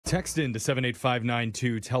Text in to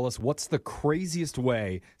 78592. Tell us what's the craziest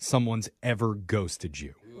way someone's ever ghosted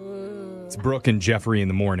you. It's Brooke and Jeffrey in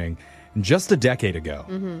the morning. Just a decade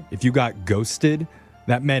ago, if you got ghosted,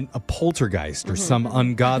 that meant a poltergeist or some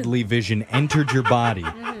ungodly vision entered your body,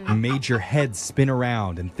 made your head spin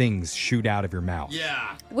around, and things shoot out of your mouth.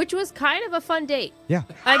 Yeah. Which was kind of a fun date. Yeah.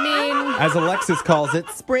 I mean, As Alexis calls it,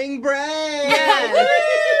 spring break. yeah.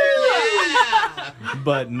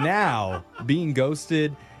 But now, being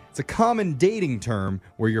ghosted, it's a common dating term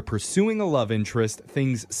where you're pursuing a love interest,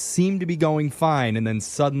 things seem to be going fine, and then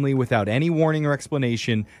suddenly, without any warning or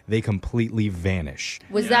explanation, they completely vanish.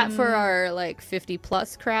 Was that for our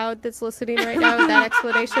 50-plus crowd that's listening right now with that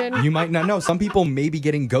explanation? You might not know. Some people may be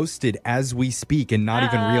getting ghosted as we speak and not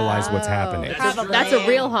even realize what's happening. That's a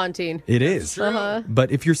real haunting. It is.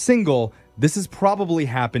 But if you're single, this has probably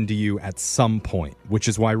happened to you at some point, which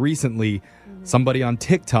is why recently somebody on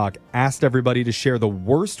TikTok asked everybody to share the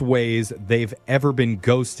worst ways they've ever been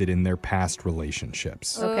ghosted in their past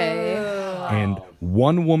relationships. Okay. And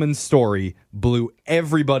one woman's story blew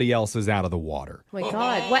everybody else's out of the water. Oh my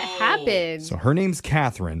God, what happened? So her name's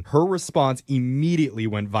Catherine. Her response immediately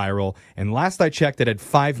went viral. And last I checked, it had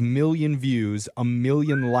 5 million views, 1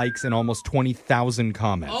 million likes, and almost 20,000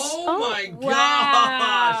 comments. Oh my gosh.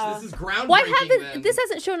 wow. This is groundbreaking. Why haven't then. this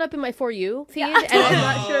hasn't shown up in my For You feed, and I'm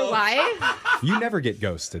not sure why. You never get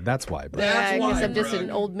ghosted. That's why, bro. I guess why, I'm just Brooke.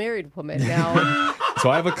 an old married woman now. So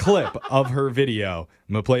I have a clip of her video.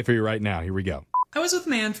 I'm going to play it for you right now. Here we go. I was with a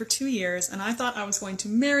man for 2 years, and I thought I was going to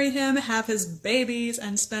marry him, have his babies,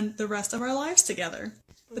 and spend the rest of our lives together.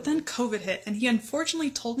 But then COVID hit, and he unfortunately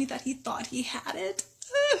told me that he thought he had it.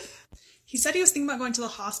 Ugh. He said he was thinking about going to the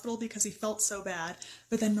hospital because he felt so bad,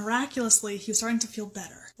 but then miraculously he was starting to feel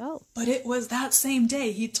better. Oh. But it was that same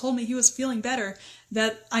day he told me he was feeling better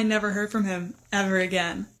that I never heard from him ever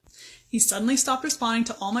again. He suddenly stopped responding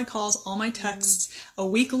to all my calls, all my texts. A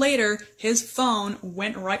week later, his phone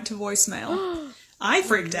went right to voicemail. I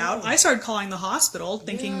freaked out. I started calling the hospital,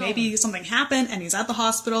 thinking maybe something happened and he's at the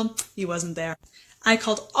hospital. He wasn't there. I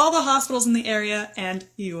called all the hospitals in the area and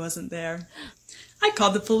he wasn't there. I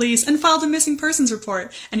called the police and filed a missing persons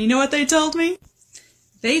report. And you know what they told me?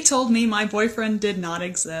 They told me my boyfriend did not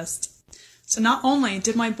exist. So not only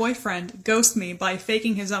did my boyfriend ghost me by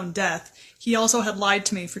faking his own death, he also had lied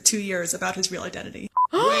to me for 2 years about his real identity.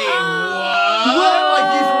 Wait, what?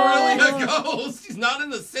 Like he's really a ghost. He's not in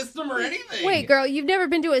the system or anything. Wait, girl, you've never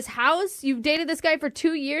been to his house? You've dated this guy for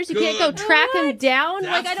 2 years? You can't go track him down?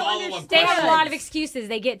 That's I don't follow-up understand. They have a question. lot of excuses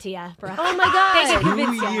they get to you, bro. Oh my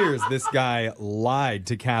God. 2 years this guy lied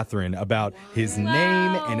to Catherine about his name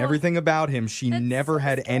and everything about him. She never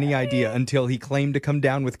had any idea until he claimed to come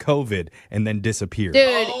down with COVID and then disappeared.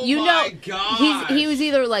 Dude, Oh you know, my gosh. he was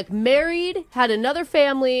either married, had another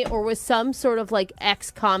family, or was some sort of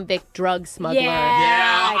ex-convict drug smuggler.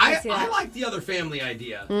 Yeah. I can see I that. like the other family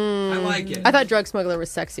idea. I like it. I thought drug smuggler was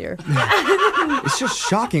sexier. It's just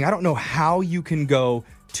shocking. I don't know how you can go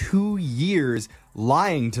 2 years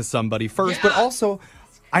lying to somebody first, but Yeah. also,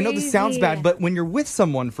 I know this sounds Crazy. bad, but when you're with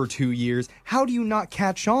someone for 2 years, how do you not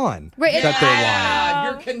catch on Right, that they're lying? Yeah,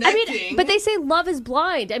 you're I connecting. mean, but they say love is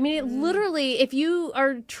blind. I mean, it literally, if you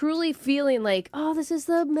are truly feeling oh, this is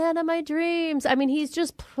the man of my dreams. I mean, he's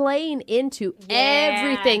just playing into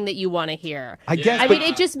everything that you want to hear. I guess, I but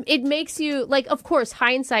mean, it makes you, of course,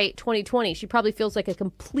 hindsight 2020. She probably feels like a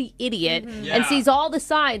complete idiot and Yeah. sees all the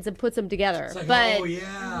signs and puts them together. It's like, but oh,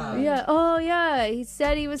 yeah. yeah, oh yeah, he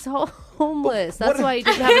said he was homeless. That's why he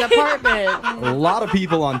didn't have an apartment. a lot of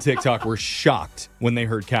people on TikTok were shocked when they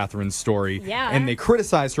heard Catherine's story, Yeah. and they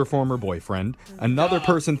criticized her former boyfriend. Another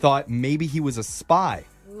person thought maybe he was a spy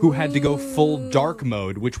who had to go full dark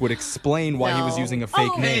mode, which would explain why he was No. using a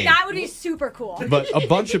fake name. That would be super cool. But a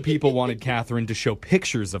bunch of people wanted Catherine to show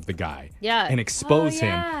pictures of the guy Yeah. and expose Oh,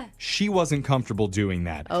 yeah. him. She wasn't comfortable doing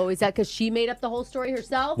that. Oh, is that because she made up the whole story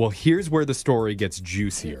herself? Well, here's where the story gets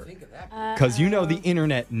juicier. Because the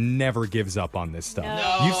internet never gives up on this stuff.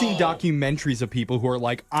 No. You've seen documentaries of people who are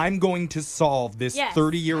like, I'm going to solve this Yes.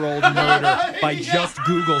 30-year-old murder by just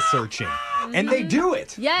Google searching. And they do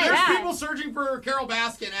it. Yes. There's people searching for Carol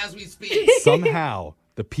Baskin as we speak. Somehow,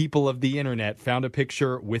 the people of the internet found a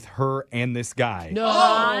picture with her and this guy.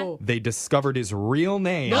 No. They discovered his real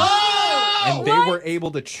name. Oh! And they were able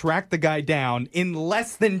to track the guy down in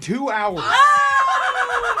less than 2 hours.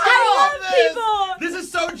 I love this. people. This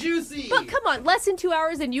is so juicy. But come on, less than 2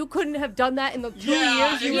 hours and you couldn't have done that in the 2 Yeah,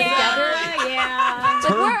 years you were exactly. together? Yeah.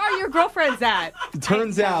 Where are your girlfriends at?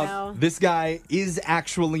 Turns know. out this guy is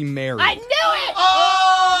actually married. I knew it!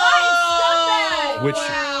 Oh! Scumbag! Which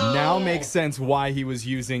Wow. Now makes sense why he was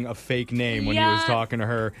using a fake name when he was talking to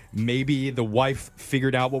her. Maybe the wife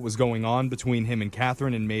figured out what was going on between him and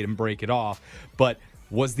Catherine and made him break it off. But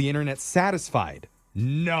was the internet satisfied?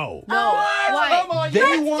 No. Why? Come on, They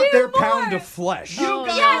you want their pound of flesh. got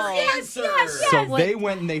Yes, your yes, answer. So they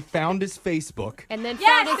went and they found his Facebook. And then Yes,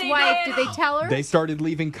 found his they wife. did. Did they tell her? They started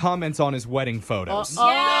leaving comments on his wedding photos,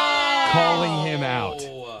 Yes. calling him out.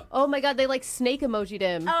 Oh my God, they like snake emoji'd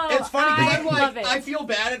him. Oh, It's funny because I I'm love like, it. I feel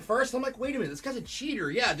bad at first. I'm like, wait a minute, this guy's a cheater.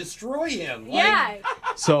 Yeah, destroy him. Like, Yeah.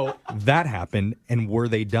 So that happened, and were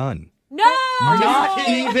they done? No. Not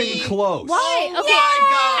kidding even me? close. Why? Okay. my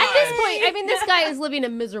God. At this point, I mean, this guy is living a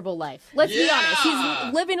miserable life. Let's be honest.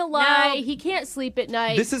 He's living a lie. He can't sleep at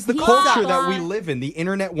night. This is the He culture sucks. that we live in. The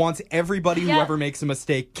internet wants everybody who Yeah. ever makes a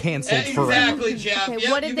mistake canceled forever. Exactly, Jeff. Okay,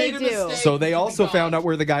 Yep, what did you they made a do? mistake. So they also Be found gone. out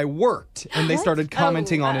where the guy worked, and they started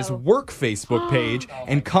commenting on his work Facebook page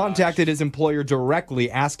and contacted his employer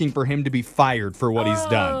directly, asking for him to be fired for what he's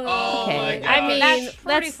done. Oh my Okay. God. I mean, That's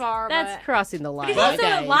pretty far, That's but- crossing the line. He's also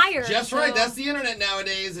guys. a liar. Jeff's so- right. That's the internet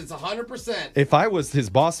nowadays. It's 100%. If I was his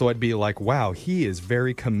boss, though, I'd be like, wow, he is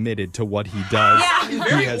very committed to what he does. Yeah. He's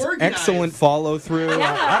very He has organized. excellent follow through.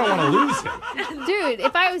 I don't want to lose him. Dude,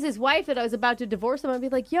 if I was his wife and I was about to divorce him, I'd be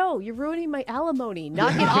like, yo, you're ruining my alimony.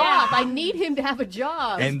 Knock it off. I need him to have a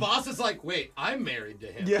job. His And- boss is like, wait, I'm married to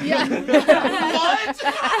him. yeah. What?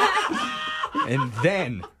 And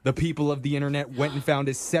then the people of the internet went and found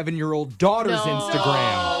his 7-year-old daughter's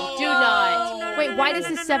Instagram. Do not. Wait, why does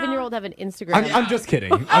this 7-year-old have an Instagram? I'm just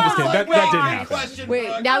kidding. I'm just kidding. That didn't happen. Question, Wait,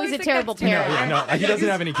 Brooke. now he's a terrible parent. No, he doesn't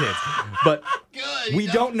have any kids. But Good. we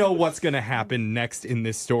don't know what's going to happen next in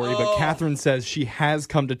this story, but Catherine says she has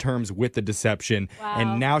come to terms with the deception,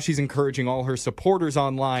 and now she's encouraging all her supporters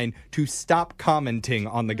online to stop commenting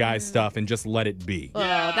on the guy's stuff and just let it be. Oh,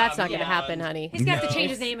 that's not going to happen, honey. He's gonna have to change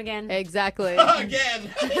his name again. Exactly. Again.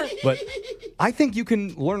 But I think you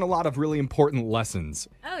can learn a lot of really important lessons.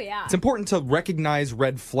 Oh yeah. It's important to recognize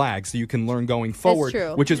red flags so you can learn going forward,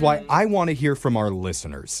 true. which is why I want to hear from our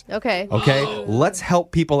listeners. Okay. Okay, let's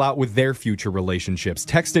help people out with their future relationships.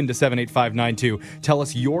 Text into 78592. Tell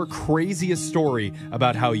us your craziest story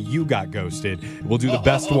about how you got ghosted. We'll do the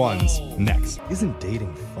best ones next. Isn't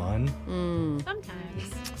dating fun? Sometimes.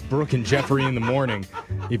 Brooke and Jeffrey in the morning.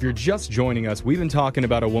 If you're just joining us, we've been talking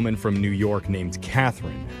about a woman from New York named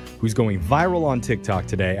Catherine, who's going viral on TikTok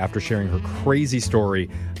today after sharing her crazy story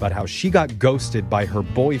about how she got ghosted by her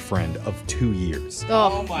boyfriend of 2 years.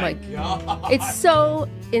 Oh, my God. It's so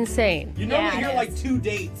insane. You normally Yeah, it hear is. like 2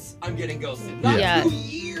 dates. I'm getting ghosted. Not Yeah. 2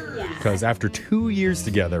 years. Because after 2 years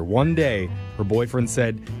together, one day, her boyfriend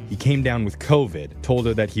said he came down with COVID, told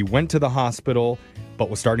her that he went to the hospital, but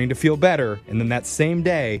was starting to feel better, and then that same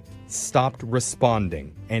day, stopped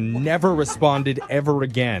responding and never responded ever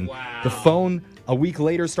again. The phone, a week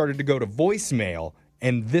later, started to go to voicemail,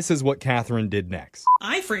 and this is what Catherine did next.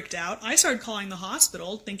 I freaked out. I started calling the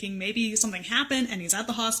hospital, thinking maybe something happened and he's at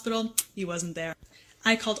the hospital. He wasn't there.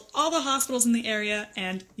 I called all the hospitals in the area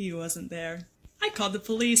and he wasn't there. I called the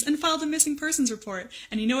police and filed a missing persons report.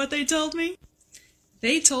 And you know what they told me?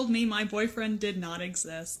 They told me my boyfriend did not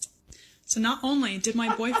exist. So not only did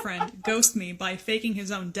my boyfriend ghost me by faking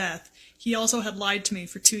his own death, he also had lied to me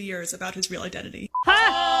for 2 years about his real identity.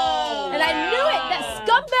 And I knew it. That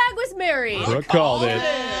scumbag was married. Brooke called it.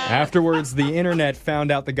 Afterwards, the internet found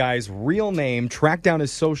out the guy's real name, tracked down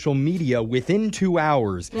his social media within 2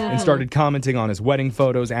 hours, and started commenting on his wedding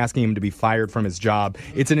photos, asking him to be fired from his job.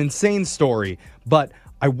 It's an insane story, but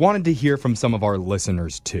I wanted to hear from some of our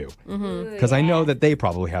listeners too. Because I know that they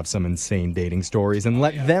probably have some insane dating stories, and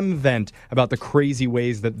let them vent about the crazy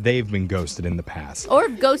ways that they've been ghosted in the past. Or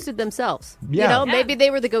ghosted themselves. Yeah. You know, maybe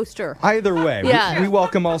they were the ghoster. Either way, Yeah. we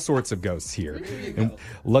welcome all sorts of ghosts here. And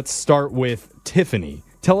let's start with Tiffany.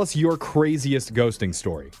 Tell us your craziest ghosting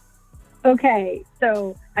story. Okay,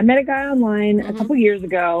 so I met a guy online a couple years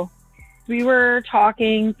ago. We were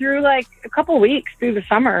talking through like a couple weeks through the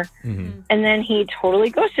summer, and then he totally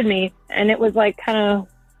ghosted me. And it was like kind of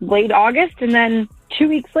late August, and then 2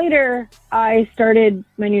 weeks later, I started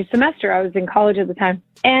my new semester. I was in college at the time,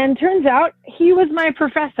 and turns out he was my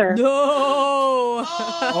professor. No.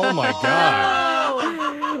 Oh my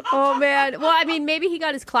God. Oh, man. Well, I mean, maybe he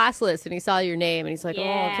got his class list and he saw your name and he's like, oh,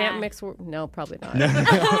 Yeah. can't mix. No, probably not.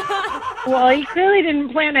 Well, he clearly didn't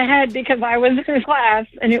plan ahead because I was in his class,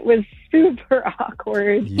 and it was super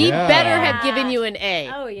awkward. He Yeah. better have given you an A.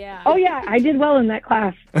 Oh yeah. Oh yeah, I did well in that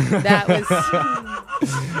class. That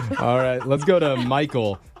was. All right, let's go to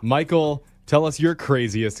Michael. Michael, tell us your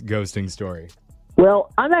craziest ghosting story.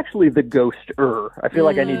 Well, I'm actually the ghoster. I feel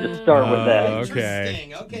like I need to start with that.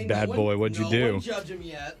 Okay. Okay. Bad boy, what'd you do? Don't judge him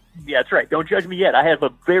yet. Yeah, that's right. Don't judge me yet. I have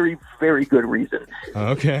a very, very good reason.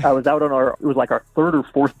 Okay. I was out on it was like our third or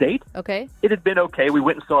fourth date. Okay. It had been okay. We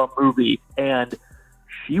went and saw a movie, and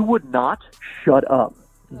she would not shut up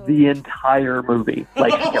the entire movie.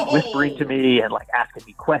 Like, she kept whispering to me and, like, asking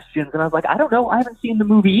me questions, and I was like, I don't know. I haven't seen the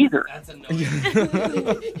movie either. That's annoying.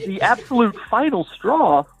 The absolute final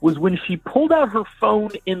straw was when she pulled out her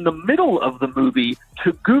phone in the middle of the movie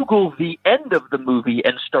to Google the end of the movie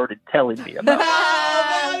and started telling me about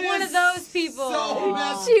it. One of those people. So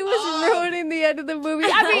messed She was up. ruining the end of the movie.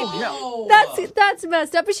 I mean, Oh. that's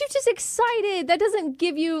messed up. But she was just excited. That doesn't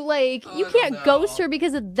give you, like, you can't ghost her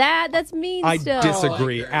because of that. That's mean I still.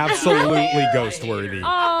 disagree. Absolutely ghost worthy.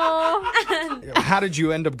 Oh. How did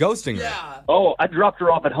you end up ghosting her? Yeah. Oh, I dropped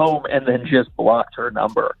her off at home and then just blocked her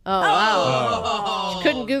number. Oh, wow. Oh. She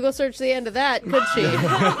couldn't Google search the end of that, could she?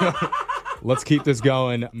 Let's keep this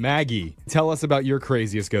going. Maggie, tell us about your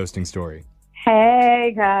craziest ghosting story.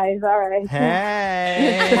 Hey, guys. All right.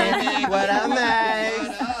 Hey, what up,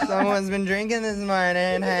 Max? Someone's been drinking this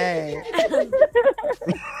morning. Hey.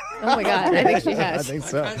 Oh, my God. I think she I has. think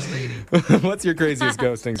so. What's your craziest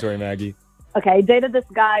ghosting story, Maggie? Okay, I dated this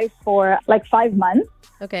guy for like 5 months.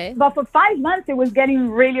 Okay. But for 5 months, it was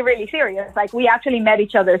getting really, really serious. Like, we actually met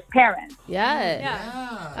each other's parents. Yeah.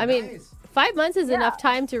 Yeah. I mean, nice. 5 months is enough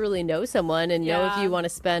time to really know someone and know if Yeah. you want to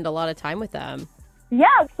spend a lot of time with them. Yeah,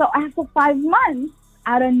 so after 5 months,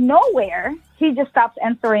 out of nowhere, he just stopped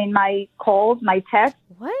answering my calls, my texts.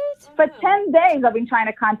 What? For 10 days, I've been trying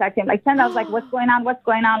to contact him. Like 10 days, I was like, what's going on? What's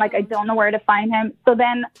going on? Like, I don't know where to find him. So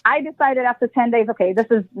then I decided after 10 days, okay, this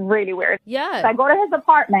is really weird. So I Yeah. go to his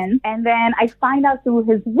apartment, and then I find out through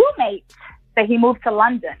his roommate that he moved to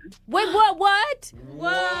London. Wait, what?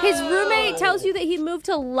 Whoa. His roommate tells you that he moved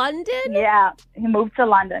to London? Yeah, he moved to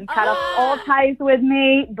London, cut off all ties with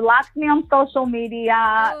me, blocked me on social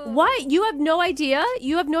media, Why? You have no idea?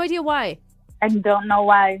 You have no idea why? and don't know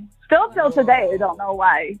why. Still till today, I don't know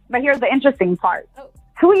why. But here's the interesting part.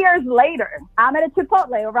 2 years later, I'm at a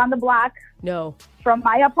Chipotle around the block No. from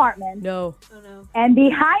my apartment, No. Oh, no. and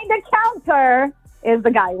behind the counter is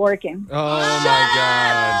the guy working. Oh, my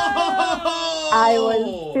God. I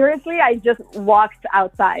was, seriously, I just walked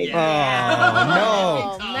outside.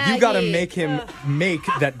 Oh, no. You got to Maggie. make him make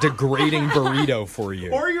that degrading burrito for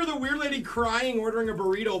you. Or you're the weird lady crying ordering a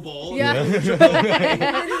burrito bowl. Yeah.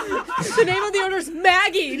 The name of the order is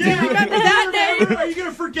Maggie. Do you remember that name? Are you going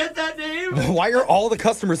to forget that name? Why are all the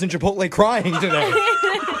customers in Chipotle crying today?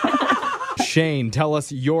 Shane, tell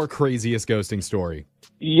us your craziest ghosting story.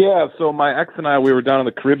 Yeah, so my ex and I, we were down in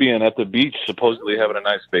the Caribbean at the beach, supposedly having a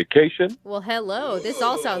nice vacation. Well, hello. This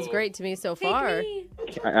all sounds great to me so far.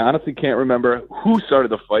 I honestly can't remember who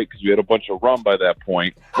started the fight because we had a bunch of rum by that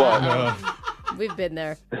point. But We've been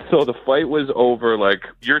there. so the fight was over, like,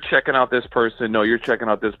 you're checking out this person. No, you're checking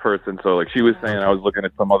out this person. So, like, she was saying I was looking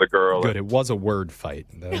at some other girl. Good. It was a word fight.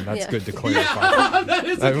 That's Yeah. good to clarify. That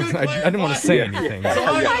is I, a good I didn't want to say anything. So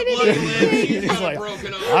I got did bloody you lips, think? she's got He's like,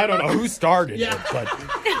 broken up. I don't know who started Yeah. it, but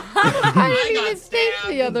I didn't got even think stabbed.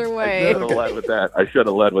 the other I way. should have led with that. I should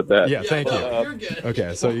have led with that. yeah, thank well, you. You're good.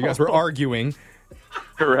 Okay, so you guys were arguing.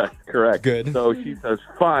 Correct. Good. So she says,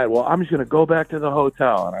 fine, well, I'm just going to go back to the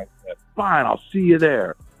hotel. And I said, fine, I'll see you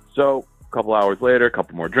there. So a couple hours later, a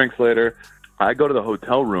couple more drinks later, I go to the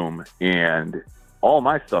hotel room and all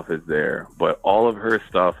my stuff is there, but all of her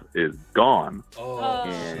stuff is gone.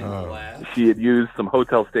 And Oh. she had used some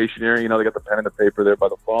hotel stationery. You know, they got the pen and the paper there by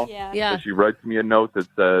the phone. Yeah. Yeah. So she writes me a note that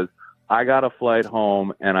says, I got a flight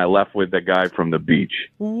home and I left with the guy from the beach.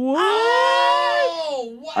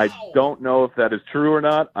 Oh, wow. I don't know if that is true or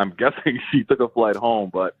not. I'm guessing she took a flight home,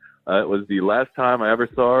 but it was the last time I ever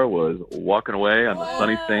saw her was walking away on the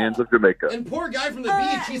sunny sands of Jamaica. And poor guy from the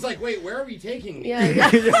beach, he's like, wait, where are we taking me? Yeah.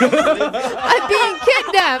 I'm being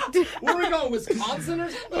kidnapped. Where are we going, Wisconsin or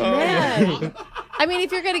something? Man. I mean,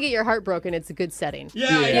 if you're going to get your heart broken, it's a good setting.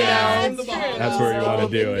 Yeah. In the it's true. Bahamas. That's where you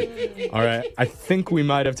want to do it. All right. I think we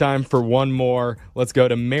might have time for one more. Let's go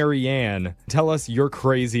to Marianne. Tell us your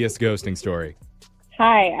craziest ghosting story.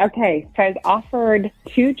 Hi. Okay. So I was offered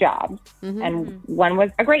 2 jobs, and one was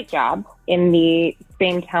a great job in the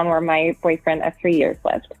same town where my boyfriend of 3 years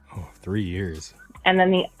lived. Oh, 3 years. And then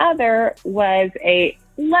the other was a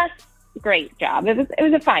less great job. It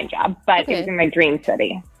was a fine job, but Okay. it was in my dream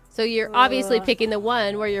city. So you're obviously picking the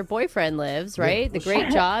one where your boyfriend lives, right? The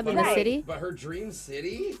great job in the city. But her dream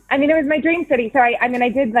city? I mean, it was my dream city. So I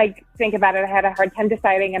did like think about it. I had a hard time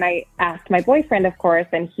deciding, and I asked my boyfriend, of course,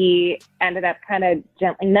 and he ended up kind of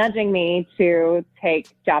gently nudging me to take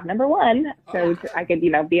job number one, so I could,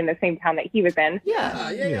 be in the same town that he was in.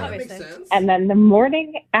 Yeah, that makes sense. And then the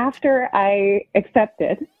morning after I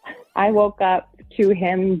accepted, I woke up to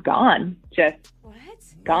him gone. Just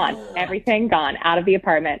gone. Everything gone. Out of the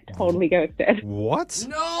apartment. Totally ghosted. What?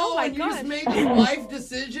 No, and you just made this life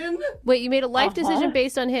decision? Wait, you made a life decision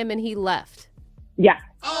based on him and he left? Yeah.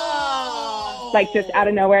 Oh! Like just out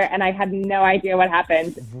of nowhere, and I had no idea what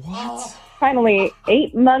happened. What? Finally,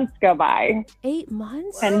 8 months go by. 8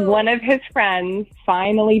 months? And one of his friends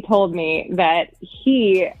finally told me that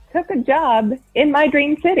he took a job in my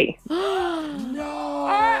dream city. No.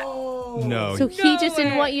 So he just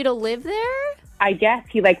didn't want you to live there? I guess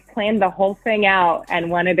he planned the whole thing out and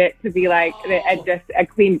wanted it to be just a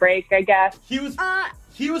clean break, I guess. He was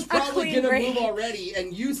probably going to move already,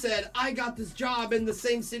 and you said, I got this job in the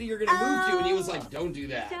same city you're going to move to, and he was like, don't do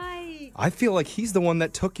that. I feel like he's the one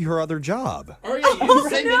that took your other job. Oh, yeah, you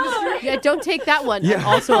same industry? Yeah, don't take that one. I'm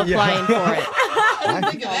also applying for it. I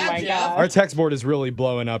didn't think of that, Jeff. Our text board is really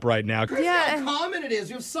blowing up right now. Yeah. How common it is.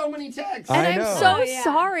 You have so many texts. And I'm so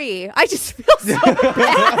sorry. I just feel so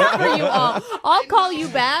bad for you all. I'll call you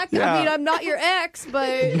back. Yeah. I mean, I'm not your ex,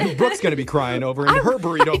 but... Brooke's going to be crying over in her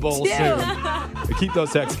burrito bowl do. soon. But keep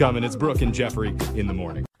those texts coming. It's Brooke and Jeffrey in the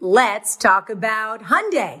morning. Let's talk about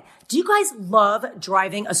Hyundai. Do you guys love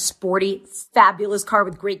driving a sporty, fabulous car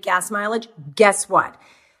with great gas mileage? Guess what?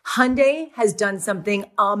 Hyundai has done something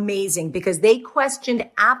amazing because they questioned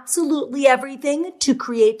absolutely everything to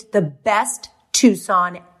create the best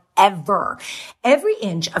Tucson ever. Every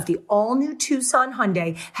inch of the all-new Tucson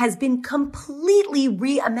Hyundai has been completely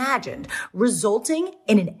reimagined, resulting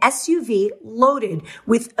in an SUV loaded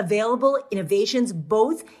with available innovations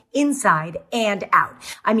both inside and out.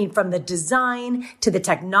 I mean, from the design to the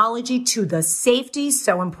technology to the safety,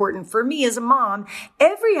 so important for me as a mom,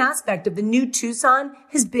 every aspect of the new Tucson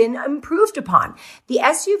has been improved upon. The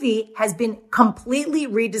SUV has been completely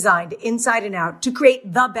redesigned inside and out to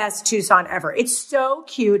create the best Tucson ever. It's so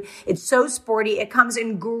cute. It's so sporty. It comes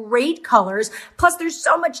in great colors. Plus, there's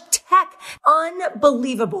so much tech.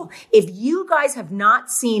 Unbelievable. If you guys have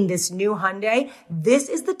not seen this new Hyundai, this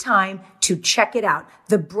is the time to check it out.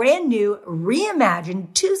 The brand new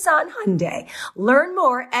reimagined Tucson Hyundai. Learn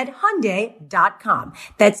more at Hyundai.com.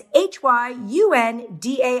 That's HYUNDAI.com.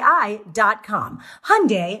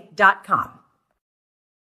 Hyundai.com.